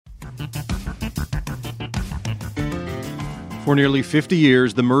For nearly 50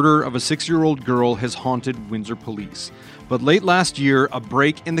 years, the murder of a 6-year-old girl has haunted Windsor police. But late last year, a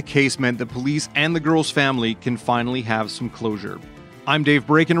break in the case meant that police and the girl's family can finally have some closure. I'm Dave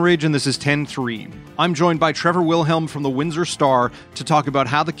Breckenridge, and this is 10-3. I'm joined by Trevor Wilhelm from the Windsor Star to talk about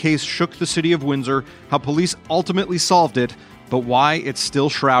how the case shook the city of Windsor, how police ultimately solved it, but why it's still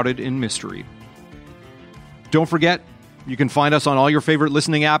shrouded in mystery. Don't forget, you can find us on all your favorite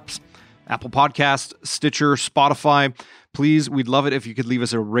listening apps, Apple Podcasts, Stitcher, Spotify. Please, we'd love it if you could leave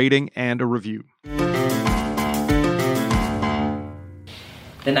us a rating and a review.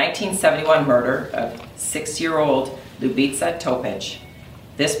 The 1971 murder of 6-year-old Ljubica Topic.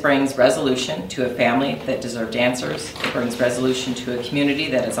 This brings resolution to a family that deserved answers. It brings resolution to a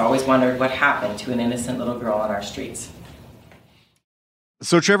community that has always wondered what happened to an innocent little girl on our streets.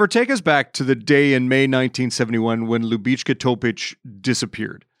 So, Trevor, take us back to the day in May 1971 when Ljubica Topic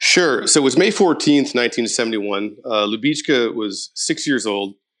disappeared. Sure. So it was May 14th, 1971. Ljubica was 6 years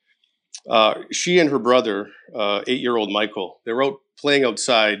old. She and her brother, 8-year-old Michael, they were out playing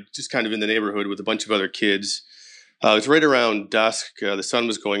outside, just kind of in the neighborhood with a bunch of other kids. It was right around dusk. The sun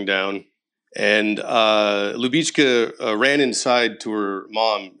was going down. And Ljubica ran inside to her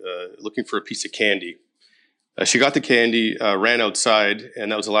mom looking for a piece of candy. She got the candy, ran outside,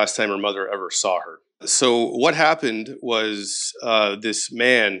 and that was the last time her mother ever saw her. So what happened was this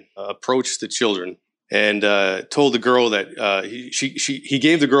man approached the children and told the girl that he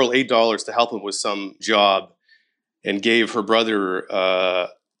gave the girl $8 to help him with some job and gave her brother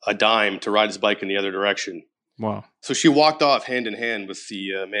a dime to ride his bike in the other direction. Wow. So she walked off hand in hand with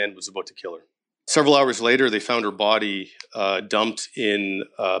the man who was about to kill her. Several hours later, they found her body dumped in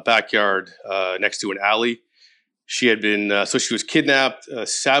a backyard next to an alley. She had been, she was kidnapped,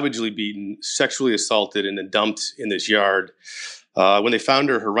 savagely beaten, sexually assaulted, and then dumped in this yard. When they found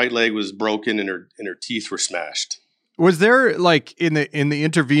her, her right leg was broken and her teeth were smashed. Was there, like, in the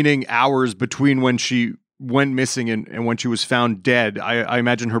intervening hours between when she went missing and when she was found dead, I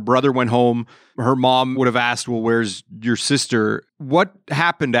imagine her brother went home, her mom would have asked, well, where's your sister? What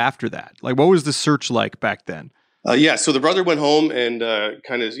happened after that? Like, what was the search like back then? So the brother went home and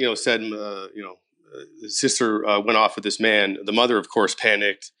said, his sister went off with this man. The mother, of course,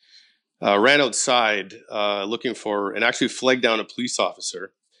 panicked, ran outside looking for her, and actually flagged down a police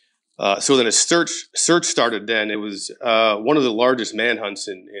officer. So then a search started then. It was one of the largest manhunts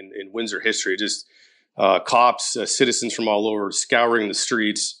in Windsor history. Just cops, citizens from all over scouring the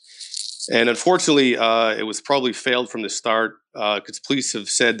streets. And unfortunately, it was probably failed from the start because police have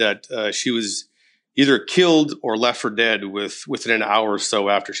said that she was either killed or left for dead within an hour or so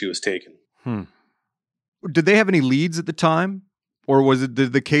after she was taken. Did they have any leads at the time, or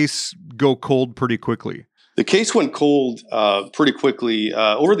did the case go cold pretty quickly? The case went cold pretty quickly.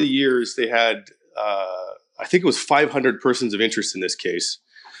 Over the years, they had, I think it was 500 persons of interest in this case.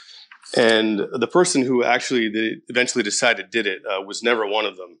 And the person who actually eventually decided did it was never one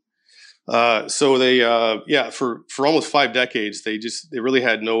of them. So they, for almost 5 decades, they really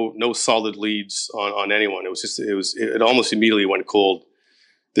had no solid leads on anyone. It almost immediately went cold.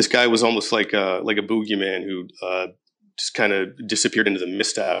 This guy was almost like a boogeyman who just kind of disappeared into the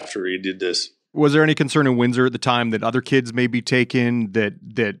mist after he did this. Was there any concern in Windsor at the time that other kids may be taken, that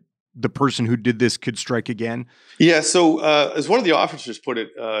the person who did this could strike again? Yeah. So as one of the officers put it,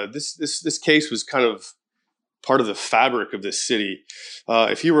 this case was kind of part of the fabric of this city.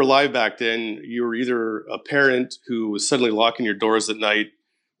 If you were alive back then, you were either a parent who was suddenly locking your doors at night,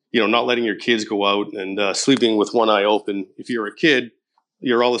 not letting your kids go out and sleeping with one eye open. If you were a kid,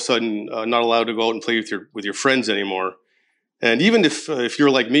 you're all of a sudden not allowed to go out and play with your friends anymore. And even if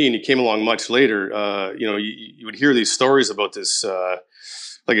you're like me and you came along much later, you would hear these stories about this,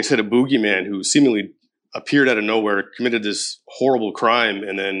 like I said, a boogeyman who seemingly appeared out of nowhere, committed this horrible crime,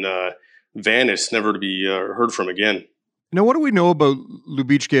 and then vanished, never to be heard from again. Now, what do we know about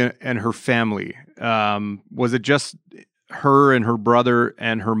Ljubica and her family? Was it just her and her brother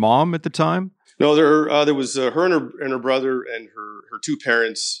and her mom at the time? No, there was her and her brother and her two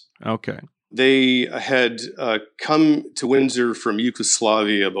parents. Okay. They had come to Windsor from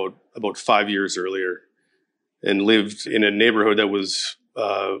Yugoslavia about 5 years earlier, and lived in a neighborhood that was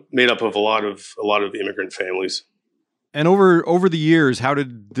made up of a lot of immigrant families. And over the years, how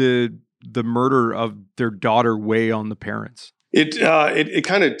did the murder of their daughter weigh on the parents? It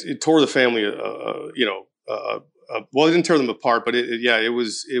kind of tore the family. Well, it didn't tear them apart, but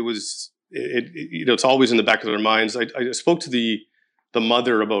it's always in the back of their minds. I spoke to the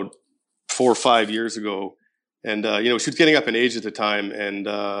mother about 4 or 5 years ago, and she was getting up in age at the time, and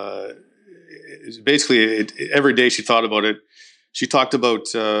basically every day she thought about it. she talked about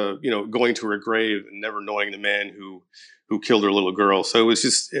going to her grave and never knowing the man who killed her little girl. So it was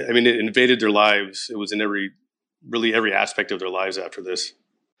just, I mean, it invaded their lives. It was in every aspect of their lives after this.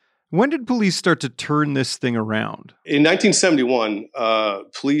 When did police start to turn this thing around? In 1971,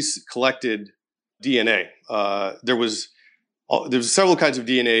 police collected DNA. There was several kinds of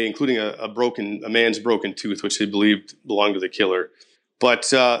DNA, including a man's broken tooth, which they believed belonged to the killer. But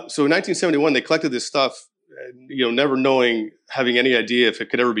so in 1971, they collected this stuff, never having any idea if it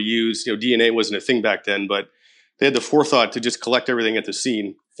could ever be used. DNA wasn't a thing back then, but they had the forethought to just collect everything at the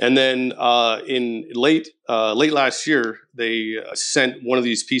scene. And then in late last year, they sent one of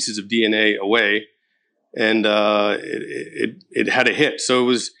these pieces of DNA away, and it had a hit. So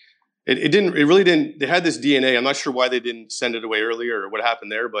it really didn't. They had this DNA. I'm not sure why they didn't send it away earlier or what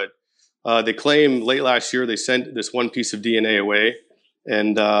happened there, but they claim late last year they sent this one piece of DNA away,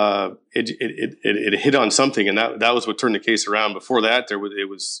 and it hit on something, and that was what turned the case around. Before that, it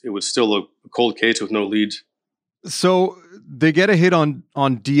was still a cold case with no leads. So they get a hit on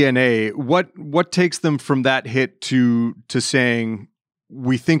DNA. What takes them from that hit to saying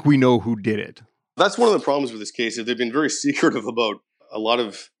we think we know who did it? That's one of the problems with this case. They've been very secretive about a lot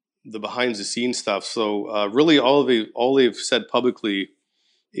of the behind the scenes stuff. So really, all they've said publicly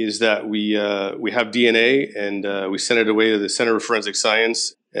is that we have DNA and we sent it away to the Center of Forensic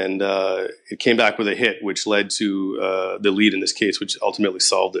Science, and it came back with a hit, which led to the lead in this case, which ultimately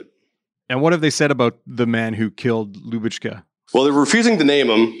solved it. And what have they said about the man who killed Lubiczka? Well, they're refusing to name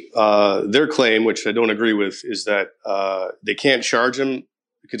him. Their claim, which I don't agree with, is that they can't charge him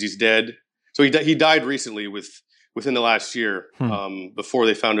because he's dead. So he died recently within the last year, before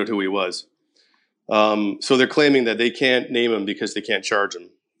they found out who he was. So they're claiming that they can't name him because they can't charge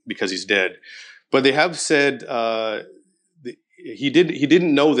him because he's dead. But they have said he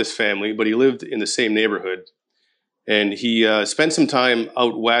didn't know this family, but he lived in the same neighborhood. And he spent some time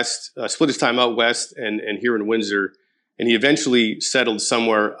out west, split his time out west and here in Windsor, and he eventually settled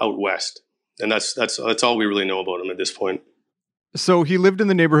somewhere out west. And that's all we really know about him at this point. So he lived in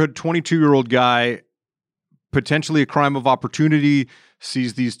the neighborhood, 22-year-old guy, potentially a crime of opportunity,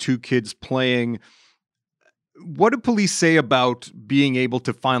 sees these two kids playing. What do police say about being able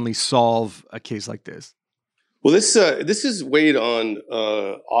to finally solve a case like this? Well, this is weighed on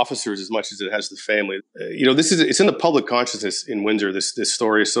officers as much as it has the family. It's in the public consciousness in Windsor, this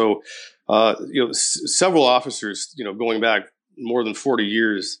story. So, several officers, going back more than 40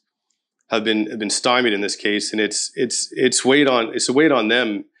 years, have been stymied in this case, and it's weighed on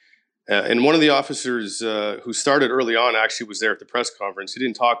them. And one of the officers who started early on actually was there at the press conference. He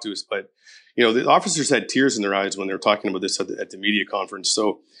didn't talk to us, but the officers had tears in their eyes when they were talking about this at the media conference.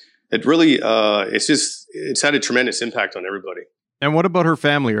 So. It really, it's had a tremendous impact on everybody. And what about her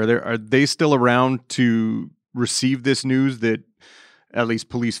family? Are they still around to receive this news that at least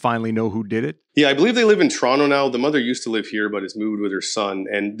police finally know who did it? Yeah, I believe they live in Toronto now. The mother used to live here, but has moved with her son,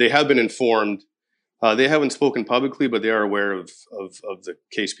 and they have been informed. They haven't spoken publicly, but they are aware of the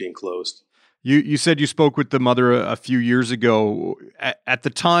case being closed. You said you spoke with the mother a few years ago. At the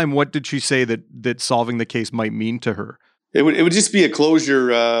time, what did she say that solving the case might mean to her? It would just be a closure.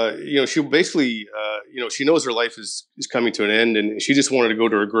 She basically, she knows her life is coming to an end, and she just wanted to go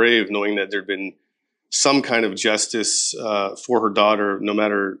to her grave knowing that there'd been some kind of justice for her daughter, no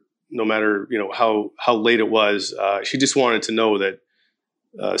matter how late it was. She just wanted to know that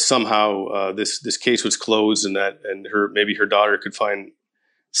somehow this case was closed, and maybe her daughter could find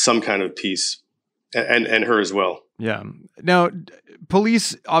some kind of peace, and her as well. Yeah. Now,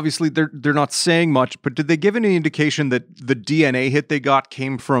 police, obviously, they're not saying much, but did they give any indication that the DNA hit they got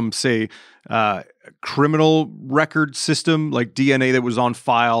came from, say, criminal record system, like DNA that was on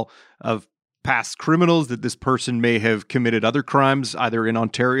file of past criminals, that this person may have committed other crimes, either in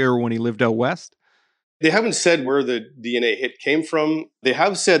Ontario or when he lived out west? They haven't said where the DNA hit came from. They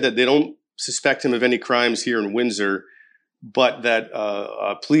have said that they don't suspect him of any crimes here in Windsor, but that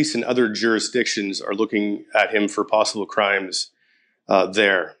police in other jurisdictions are looking at him for possible crimes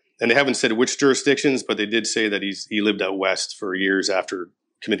there. And they haven't said which jurisdictions, but they did say that he lived out west for years after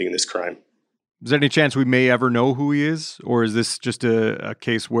committing this crime. Is there any chance we may ever know who he is? Or is this just a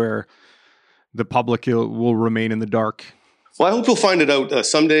case where the public will remain in the dark? Well, I hope we'll find it out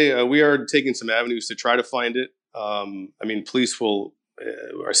someday. We are taking some avenues to try to find it. Police will,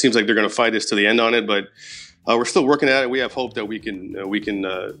 it seems like they're going to fight us to the end on it, but we're still working at it. We have hope that we can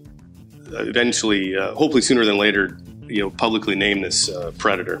eventually, hopefully sooner than later, publicly name this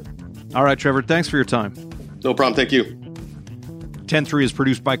predator. All right, Trevor, thanks for your time. No problem. Thank you. 10-3 is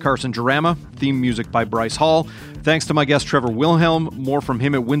produced by Carson Jarama. Theme music by Bryce Hall. Thanks to my guest, Trevor Wilhelm. More from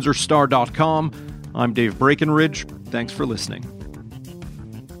him at windsorstar.com. I'm Dave Breckenridge. Thanks for listening.